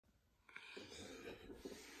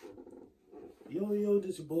Yo,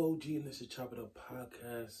 this is your boy OG and this is Chop It Up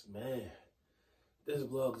Podcast, man. This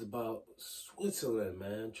vlog is about Switzerland,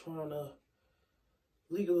 man, trying to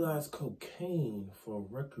legalize cocaine for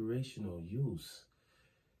recreational use.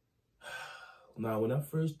 Now, when I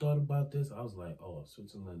first thought about this, I was like, oh,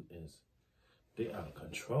 Switzerland they out of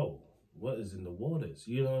control. What is in the waters?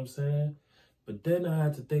 You know what I'm saying? But then I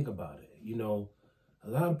had to think about it. You know, a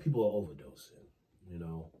lot of people are overdosing, you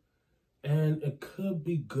know. And it could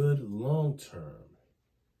be good long term,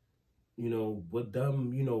 you know, with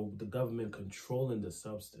them, you know, the government controlling the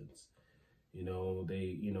substance. You know,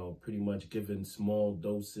 they, pretty much giving small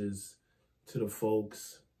doses to the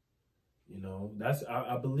folks. You know,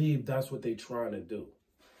 I believe that's what they're trying to do.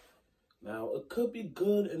 Now, it could be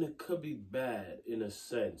good and it could be bad in a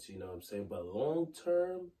sense, you know what I'm saying? But long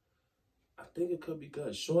term, I think it could be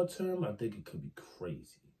good. Short term, I think it could be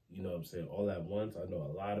crazy. You know what I'm saying? All at once. I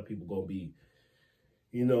know a lot of people going to be,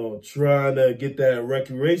 you know, trying to get that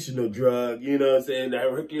recreational drug, you know what I'm saying?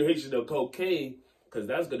 That recreational cocaine, because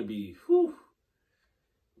that's going to be, whew,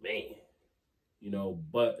 man. You know,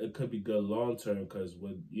 but it could be good long term because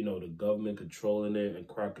with, you know, the government controlling it and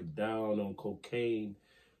cracking down on cocaine,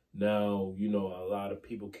 now, you know, a lot of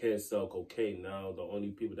people can't sell cocaine. Now, the only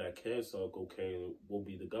people that can sell cocaine will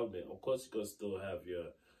be the government. Of course, you're going to still have your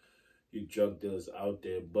drug dealers out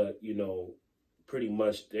there, but, you know, pretty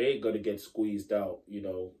much they ain't going to get squeezed out, you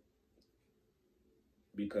know,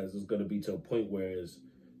 because it's going to be to a point where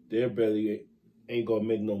they barely ain't going to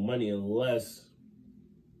make no money unless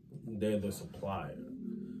they're the supplier,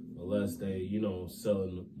 unless they, you know,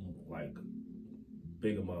 selling like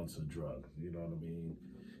big amounts of drugs, you know what I mean?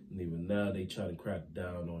 And even now they try to crack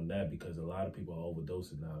down on that because a lot of people are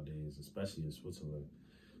overdosing nowadays, especially in Switzerland.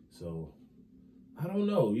 So I don't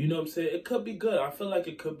know, you know what I'm saying? It could be good. I feel like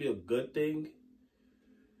it could be a good thing.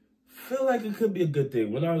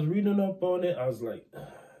 When I was reading up on it, I was like,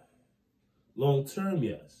 long term,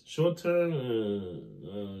 yes. Short term,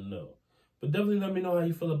 no. But definitely let me know how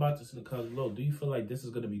you feel about this in the comments below. Do you feel like this is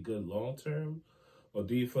going to be good long term? Or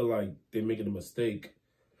do you feel like they're making a mistake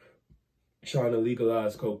trying to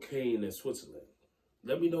legalize cocaine in Switzerland?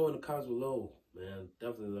 Let me know in the comments below, man.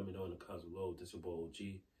 Definitely let me know in the comments below. This is your boy OG,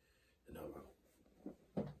 and I'm out.